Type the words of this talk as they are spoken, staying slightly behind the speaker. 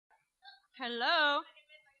Hello. All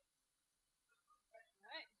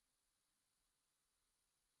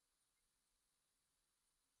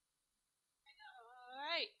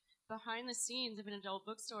right. Behind the scenes of an adult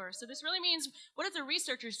bookstore. So this really means, what does a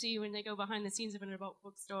researcher see when they go behind the scenes of an adult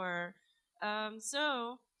bookstore? Yes,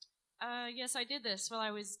 I did this while I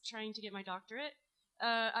was trying to get my doctorate.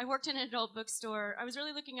 I worked in an adult bookstore. I was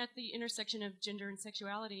really looking at the intersection of gender and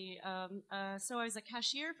sexuality. So I was a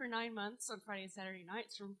cashier for 9 months on Friday and Saturday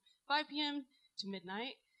nights from 5 p.m. to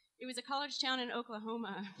midnight. It was a college town in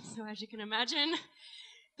Oklahoma, so as you can imagine,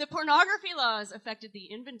 the pornography laws affected the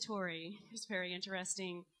inventory. It was very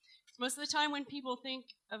interesting. Most of the time when people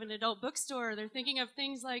think of an adult bookstore, they're thinking of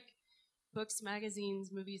things like books, magazines,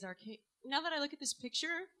 movies, arcade. Now that I look at this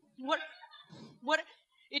picture, what,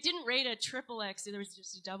 it didn't rate a triple X, there was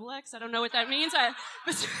just a double X. I don't know what that means. So I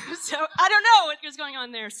don't know what was going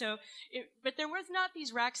on there. But there was not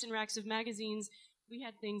these racks and racks of magazines. We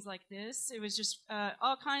had things like this. It was just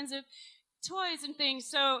all kinds of toys and things.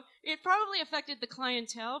 So it probably affected the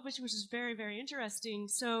clientele, which was very, very interesting.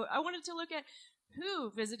 So I wanted to look at who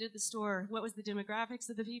visited the store, what was the demographics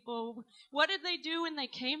of the people, what did they do when they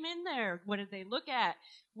came in there, what did they look at,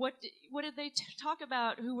 what did they talk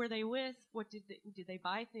about, who were they with, what did they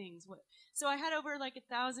buy things. So I had over like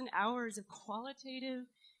 1,000 hours of qualitative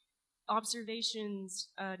observations,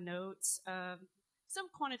 notes, some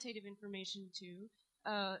quantitative information too.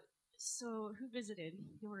 So who visited?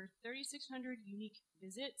 There were 3,600 unique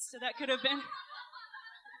visits, so that could have been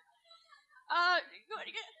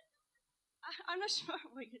I'm not sure.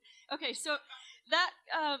 Okay, so that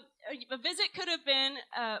a visit could have been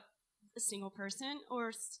a single person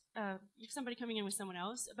or somebody coming in with someone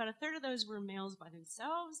else. About a third of those were males by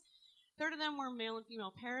themselves. A third of them were male and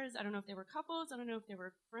female pairs. I don't know if they were couples. I don't know if they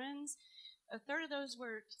were friends. A third of those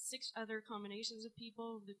were 6 other combinations of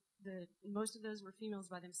people. Most of those were females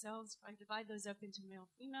by themselves. If I divide those up into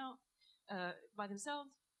male-female by themselves,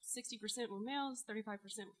 60% were males,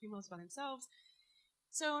 35% were females by themselves.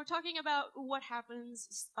 So we're talking about what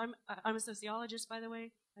happens. I'm a sociologist, by the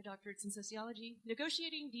way. My doctorate's in sociology.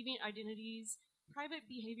 Negotiating deviant identities, private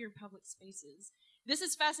behavior in public spaces. This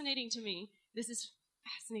is fascinating to me. This is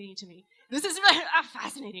fascinating.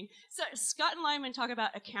 So Scott and Lyman talk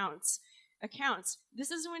about accounts.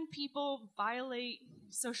 This is when people violate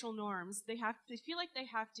social norms. They feel like they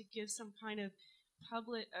have to give some kind of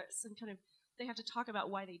they have to talk about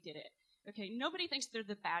why they did it. Okay, nobody thinks they're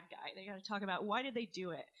the bad guy. They got to talk about why did they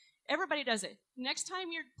do it. Everybody does it. Next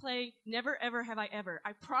time you play Never Ever Have I Ever,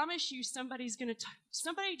 I promise you somebody is gonna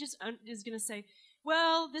say,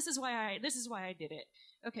 well, this is why I did it.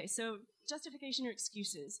 Okay, so justification or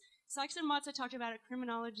excuses. Sykes and Matza talked about it,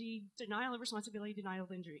 criminology, denial of responsibility, denial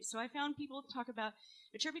of injury. So I found people talk about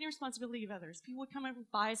attributing responsibility of others. People would come up and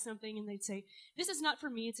buy something and they'd say, this is not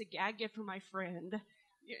for me, it's a gag gift for my friend.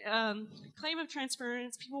 Claim of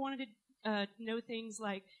transference. People wanted to know things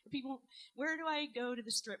like where do I go to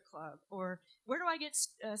the strip club, or where do I get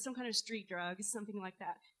some kind of street drugs, something like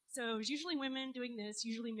that. So it was usually women doing this,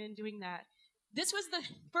 usually men doing that. This was the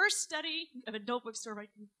first study of adult bookstore by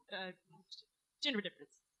gender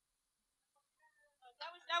difference.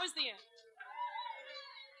 That was the end.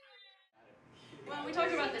 Well, we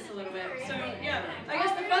talked about this a little bit. So yeah, I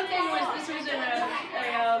guess the fun thing was this was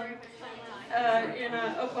in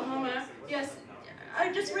Oklahoma. Yes. I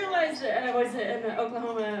just realized I was in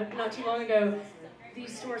Oklahoma not too long ago.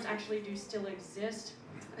 These stores actually do still exist.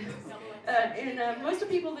 Most of the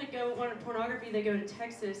people that go want pornography, they go to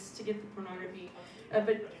Texas to get the pornography.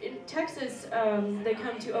 But in Texas, they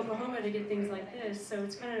come to Oklahoma to get things like this, so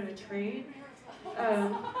it's kind of a trade.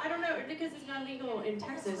 I don't know, because it's not legal in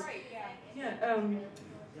Texas. Yeah.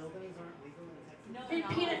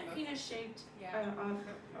 Penis-shaped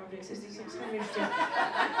objects. It's kind of interesting.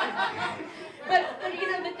 but you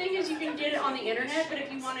know, the thing is, you can get it on the internet, but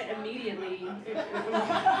if you want it immediately,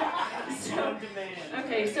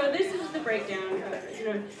 okay. So this is the breakdown.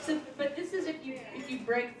 But this is if you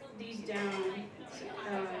break these down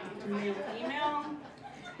to male and female.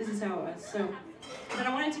 This is how it was. So, but I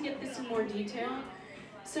wanted to get this in more detail.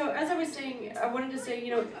 So as I was saying, I wanted to say,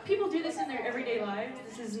 you know, people do this in their everyday lives.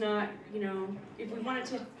 This is not, you know, if we wanted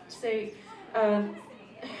to say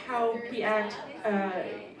how we act,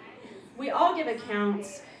 we all give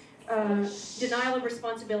accounts, denial of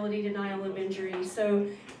responsibility, denial of injury. So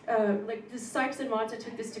like the Sykes and Matza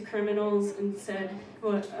took this to criminals and said,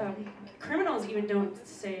 well, criminals even don't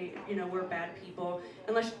say, you know, we're bad people,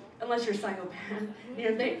 unless you're a psychopath.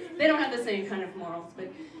 You know, they don't have the same kind of morals,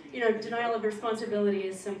 but you know, denial of responsibility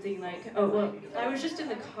is something like, oh, well, I was just in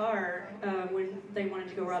the car when they wanted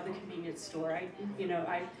to go rob the convenience store. I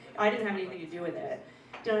didn't have anything to do with it.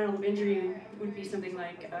 denial of injury would be something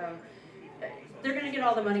like, they're going to get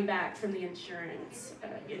all the money back from the insurance,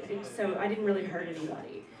 so I didn't really hurt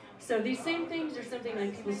anybody. So these same things are something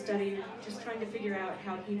like people study, just trying to figure out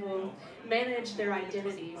how people manage their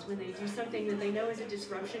identities when they do something that they know is a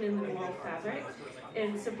disruption in the moral fabric.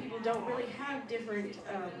 And so people don't really have different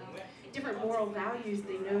moral values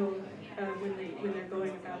they know when they're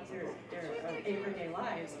going about their everyday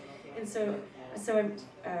lives. And so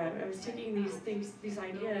I was taking these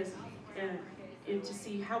ideas and to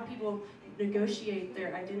see how people negotiate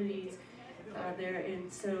their identities there.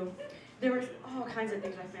 And so there were all kinds of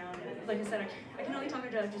things I found. Like I said, I can only talk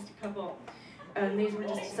about just a couple. And these were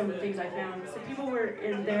just some of the things I found. So people were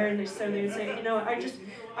in there, and they would say,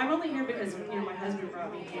 I'm only here because my husband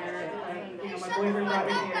brought me here. My boyfriend brought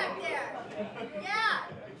me here. Yeah.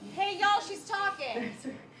 Hey y'all, she's talking.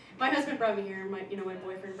 My husband brought me here. My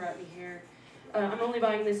boyfriend brought me here. I'm only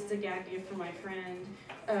buying this as a gag gift for my friend.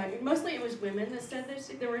 Mostly it was women that said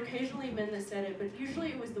this. There were occasionally men that said it, but usually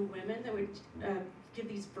it was the women that would give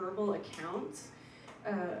these verbal accounts.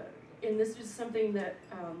 And this was something that,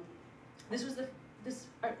 this was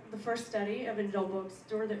the first study of an adult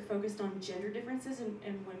bookstore that focused on gender differences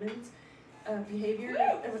in women's behavior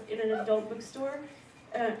in an adult bookstore.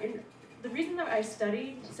 And the reason that I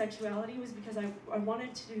studied sexuality was because I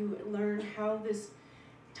wanted to learn how this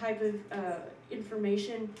type of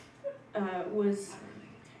information was,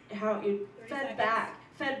 how it fed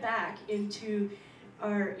back into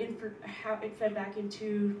how it fed back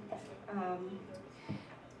into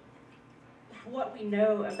what we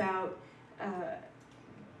know about,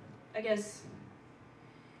 I guess,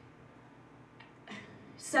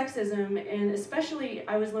 sexism, and especially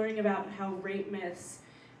I was learning about how rape myths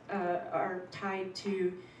are tied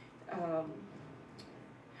to,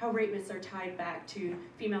 back to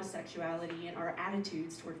female sexuality and our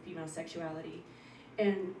attitudes toward female sexuality.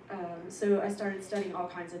 And so I started studying all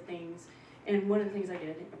kinds of things. And one of the things I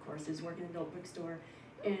did, of course, is work in an adult bookstore.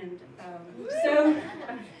 And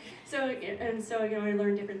so I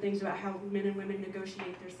learned different things about how men and women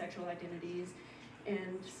negotiate their sexual identities.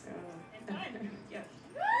 And so, yeah.